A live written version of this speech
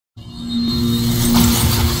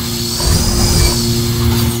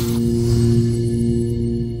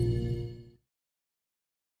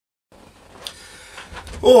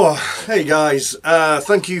Oh, hey guys,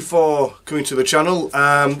 thank you for coming to the channel.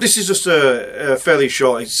 This is just a fairly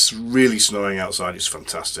short, it's really snowing outside, it's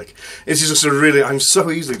fantastic. This is just a really, I'm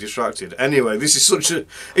so easily distracted. Anyway, this is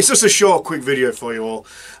it's just a short, quick video for you all.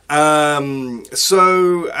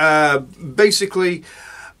 Basically,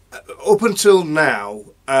 up until now,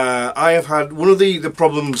 I have had, one of the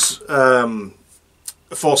problems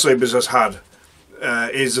Forcesabers has had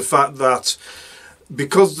is the fact that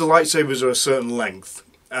because the lightsabers are a certain length,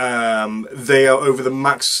 they are over the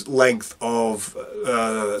max length of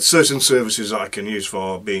certain services that I can use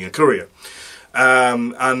for being a courier.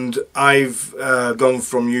 And I've gone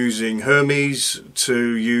from using Hermes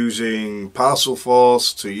to using Parcel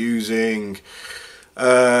Force to using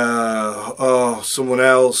someone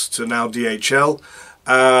else to now DHL.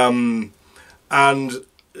 And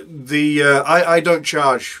I don't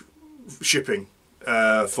charge shipping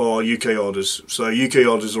for UK orders, so UK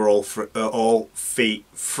orders are all free.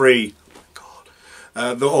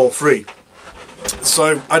 They're all free,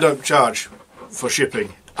 so I don't charge for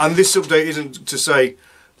shipping. And this update isn't to say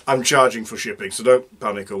I'm charging for shipping, so don't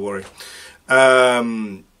panic or worry.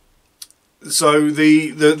 So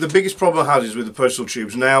the biggest problem I had is with the postal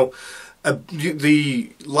tubes. Now,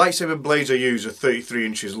 the lightsaber blades I use are 33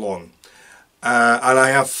 inches long, and I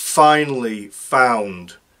have finally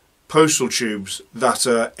found postal tubes that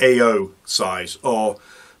are AO size, or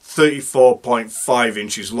 34.5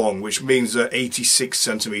 inches long, which means they're 86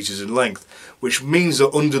 centimeters in length, which means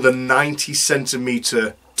they're under the 90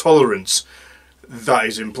 centimeter tolerance that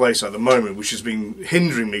is in place at the moment, which has been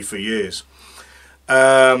hindering me for years.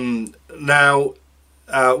 Now,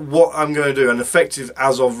 what I'm going to do, and effective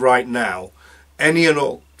as of right now, any and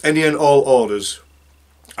all orders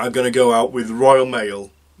are going to go out with Royal Mail,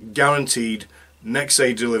 guaranteed next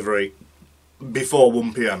day delivery before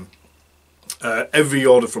 1 PM. Every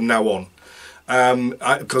order from now on,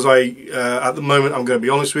 because at the moment, I'm going to be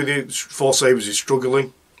honest with you, Forcesabers is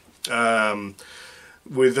struggling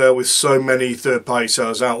with so many third-party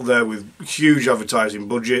sellers out there with huge advertising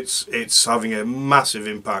budgets. It's having a massive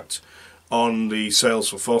impact on the sales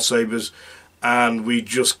for Forcesabers, and we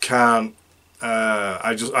just can't.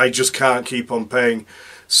 I just can't keep on paying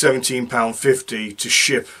 £17.50 to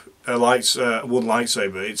ship a one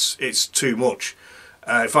lightsaber. It's too much.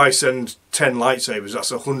 If I send 10 lightsabers,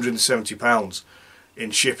 that's £170 in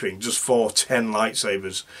shipping just for 10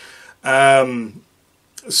 lightsabers.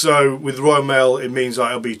 So with Royal Mail, it means that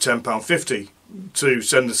it'll be £10.50 to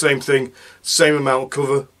send the same thing, same amount of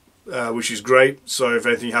cover, which is great. So if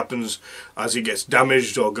anything happens as it gets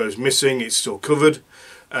damaged or goes missing, it's still covered,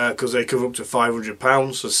 because they cover up to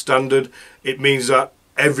 £500 as standard. It means that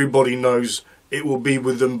everybody knows it will be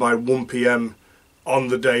with them by 1 PM on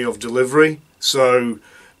the day of delivery. So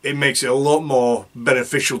it makes it a lot more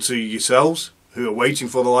beneficial to yourselves who are waiting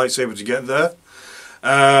for the lightsaber to get there.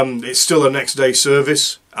 It's still a next day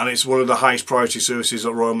service, and it's one of the highest priority services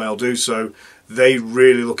that Royal Mail do, so they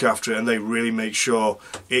really look after it and they really make sure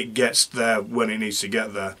it gets there when it needs to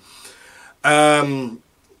get there. The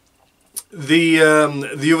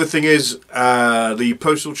other thing is the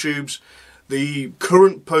postal tubes. The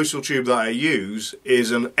current postal tube that I use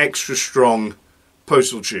is an extra strong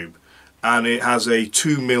postal tube, and it has a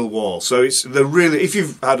 2mm wall. So they're really, if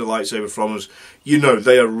you've had a lightsaber from us, you know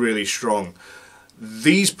they are really strong.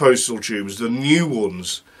 These postal tubes, the new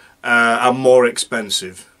ones, are more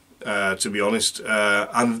expensive, to be honest.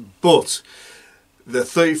 But they're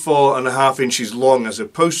 34.5 inches long as a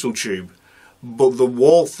postal tube, but the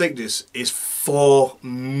wall thickness is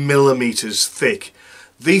 4mm thick.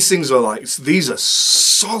 These things are these are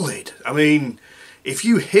solid. I mean, if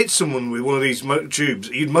you hit someone with one of these tubes,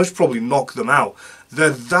 you'd most probably knock them out.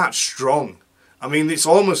 They're that strong. I mean, it's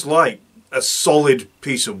almost like a solid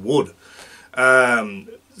piece of wood. The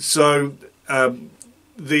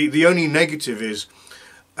only negative is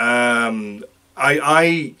I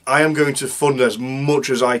am going to fund as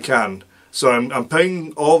much as I can. So I'm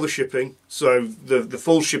paying all the shipping. So the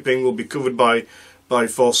full shipping will be covered by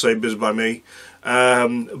Forcesabers, by me.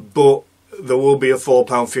 But there will be a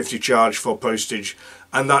 £4.50 charge for postage,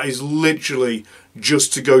 and that is literally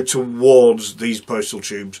just to go towards these postal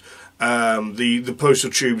tubes. The postal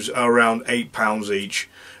tubes are around £8 each,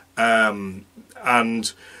 and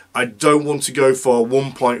I don't want to go for a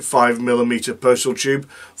 1.5mm postal tube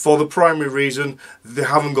for the primary reason they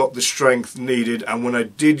haven't got the strength needed. And when I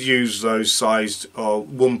did use those sized or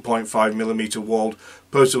 1.5mm walled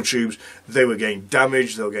postal tubes, they were getting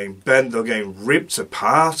damaged, they were getting bent, they were getting ripped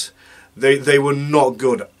apart. They were not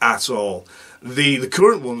good at all. The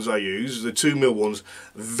current ones I use, the 2mm ones,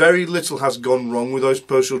 very little has gone wrong with those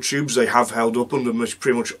postal tubes. They have held up under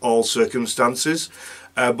pretty much all circumstances.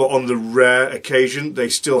 but on the rare occasion they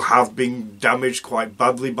still have been damaged quite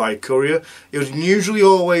badly by courier. It was usually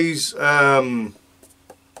always Hermes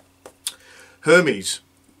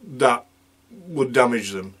that would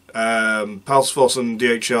damage them. Force and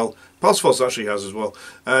DHL. Force actually has as well.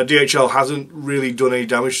 DHL hasn't really done any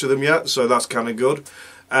damage to them yet, so that's kind of good.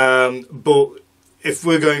 But if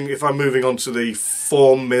I'm moving on to the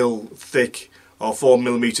 4mm thick or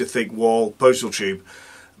 4mm thick wall postal tube,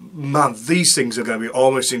 man, these things are going to be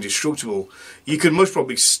almost indestructible. You can most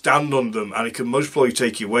probably stand on them, and it can most probably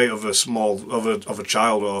take your weight of a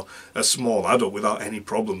child or a small adult without any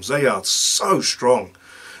problems. They are so strong.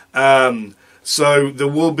 So there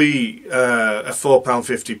will be a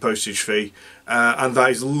 £4.50 postage fee, and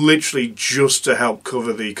that is literally just to help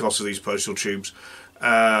cover the cost of these postal tubes.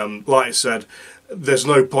 Like I said, there's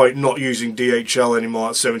no point not using DHL anymore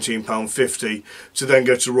at £17.50 to then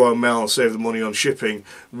go to Royal Mail and save the money on shipping,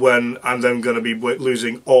 when I'm then going to be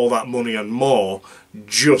losing all that money and more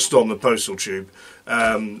just on the postal tube.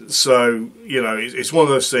 So, you know, it's one of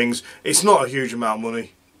those things. It's not a huge amount of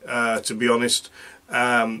money, to be honest.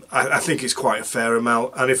 I think it's quite a fair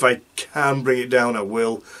amount, and if I can bring it down, I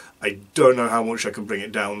will. I don't know how much I can bring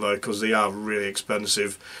it down though, because they are really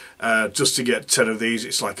expensive. Just to get 10 of these,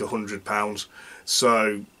 it's like £100.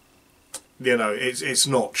 So, you know, it's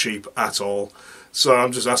not cheap at all. So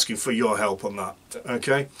I'm just asking for your help on that.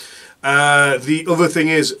 Okay. The other thing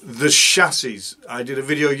is the chassis. I did a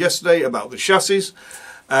video yesterday about the chassis,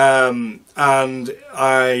 and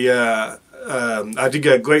I did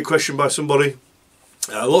get a great question by somebody.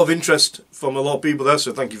 A lot of interest from a lot of people there,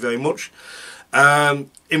 so thank you very much.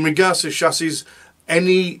 In regards to chassis,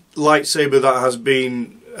 any lightsaber that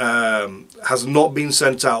has not been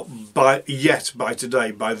sent out by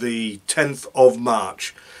today, by the 10th of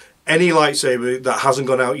March, any lightsaber that hasn't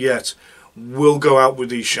gone out yet will go out with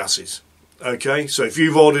these chassis. Okay, so if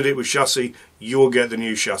you've ordered it with chassis, you'll get the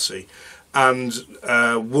new chassis. And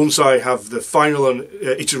once I have the final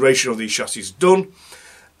iteration of these chassis done,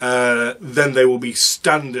 then they will be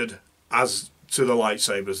standard as to the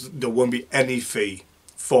lightsabers. There won't be any fee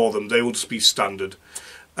for them. They will just be standard.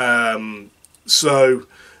 So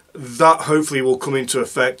that hopefully will come into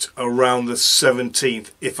effect around the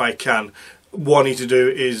 17th if I can. What I need to do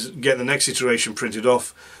is get the next iteration printed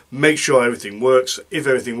off, make sure everything works. If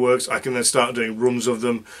everything works, I can then start doing runs of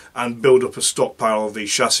them and build up a stockpile of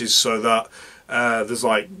these chassis, so that there's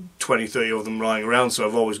like 20-30 of them lying around, so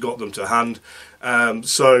I've always got them to hand.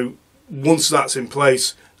 So once that's in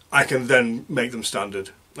place, I can then make them standard.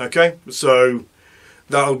 Okay, so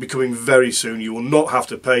that will be coming very soon. You will not have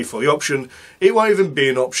to pay for the option. It won't even be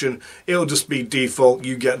an option. It'll just be default.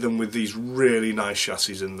 You get them with these really nice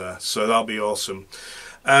chassis in there, so that'll be awesome.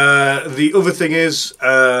 The other thing is,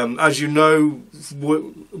 as you know,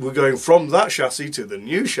 we're going from that chassis to the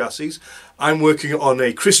new chassis. I'm working on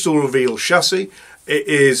a crystal reveal chassis. It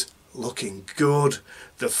is looking good.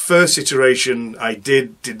 The first iteration I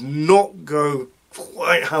did not go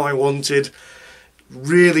quite how I wanted.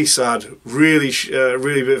 Really sad, really a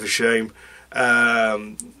bit of a shame.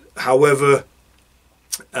 However,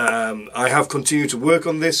 I have continued to work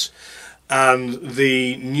on this, and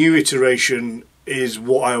the new iteration is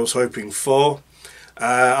what I was hoping for.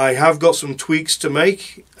 I have got some tweaks to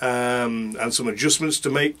make and some adjustments to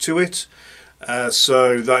make to it,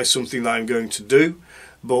 so that is something that I'm going to do.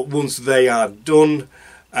 But once they are done,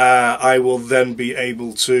 I will then be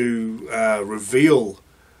able to reveal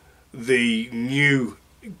the new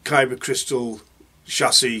Kyber Crystal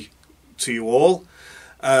chassis to you all.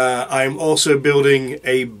 I'm also building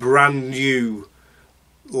a brand new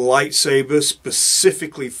lightsaber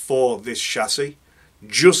specifically for this chassis,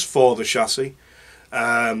 just for the chassis.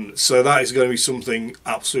 So that is going to be something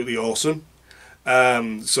absolutely awesome.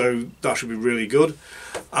 So that should be really good.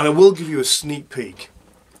 And I will give you a sneak peek.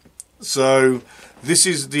 So this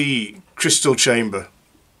is the crystal chamber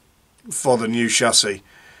for the new chassis.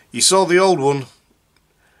 You saw the old one.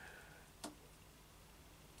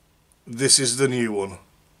 This is the new one.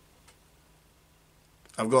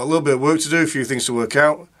 I've got a little bit of work to do, a few things to work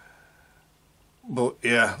out. But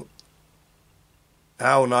yeah,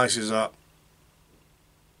 how nice is that?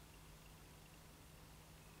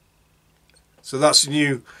 So that's the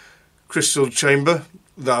new crystal chamber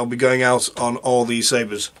that will be going out on all these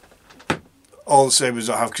sabers. All the sabers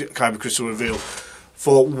that have Kyber Crystal Reveal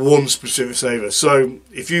for one specific saber. So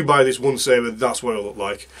if you buy this one saber, that's what it'll look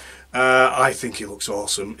like. I think it looks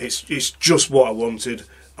awesome. It's just what I wanted.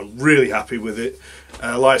 I'm really happy with it.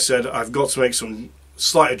 Like I said, I've got to make some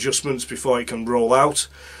slight adjustments before it can roll out,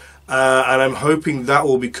 and I'm hoping that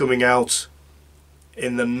will be coming out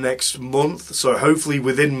in the next month. So hopefully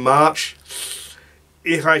within March,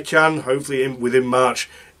 if I can, hopefully within March,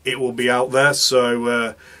 it will be out there,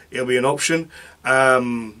 so it'll be an option,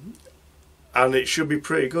 and it should be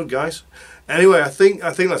pretty good, guys. Anyway, I think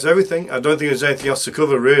that's everything. I don't think there's anything else to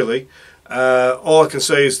cover, really. All I can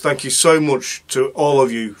say is thank you so much to all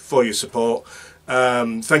of you for your support.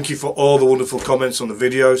 Thank you for all the wonderful comments on the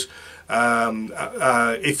videos.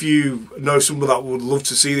 If you know someone that would love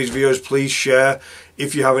to see these videos, please share.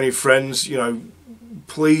 If you have any friends, you know,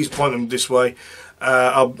 please point them this way.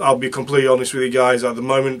 I'll be completely honest with you guys. At the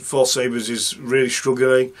moment, Forcesabers is really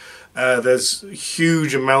struggling. There's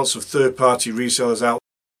huge amounts of third-party resellers out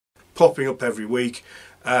popping up every week,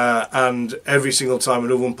 and every single time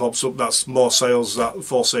another one pops up, that's more sales that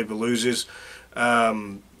Forcesaber loses.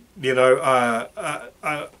 You know,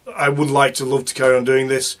 I would love to carry on doing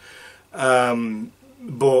this,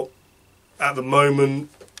 but at the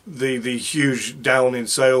moment, the huge down in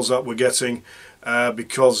sales that we're getting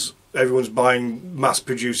because everyone's buying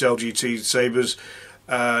mass-produced LGT sabers,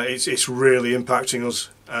 it's really impacting us.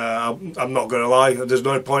 I'm not going to lie. There's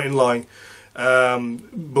no point in lying.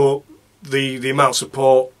 But the amount of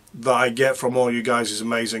support that I get from all you guys is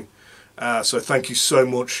amazing. So thank you so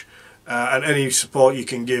much. And any support you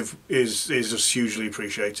can give is just hugely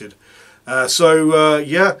appreciated. Yeah,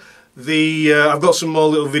 I've got some more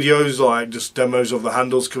little videos, like just demos of the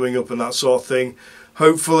handles coming up and that sort of thing.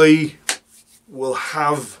 Hopefully we'll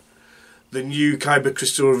have the new Kyber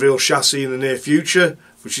Crystal Reveal chassis in the near future,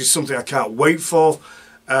 which is something I can't wait for.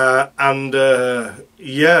 Yeah,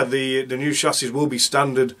 the new chassis will be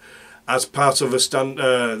standard as part of a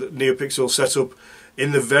NeoPixel setup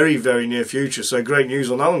in the very, very near future. So great news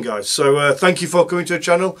on that one, guys. So thank you for coming to the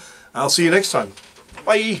channel. I'll see you next time.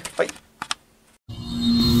 Bye. Bye.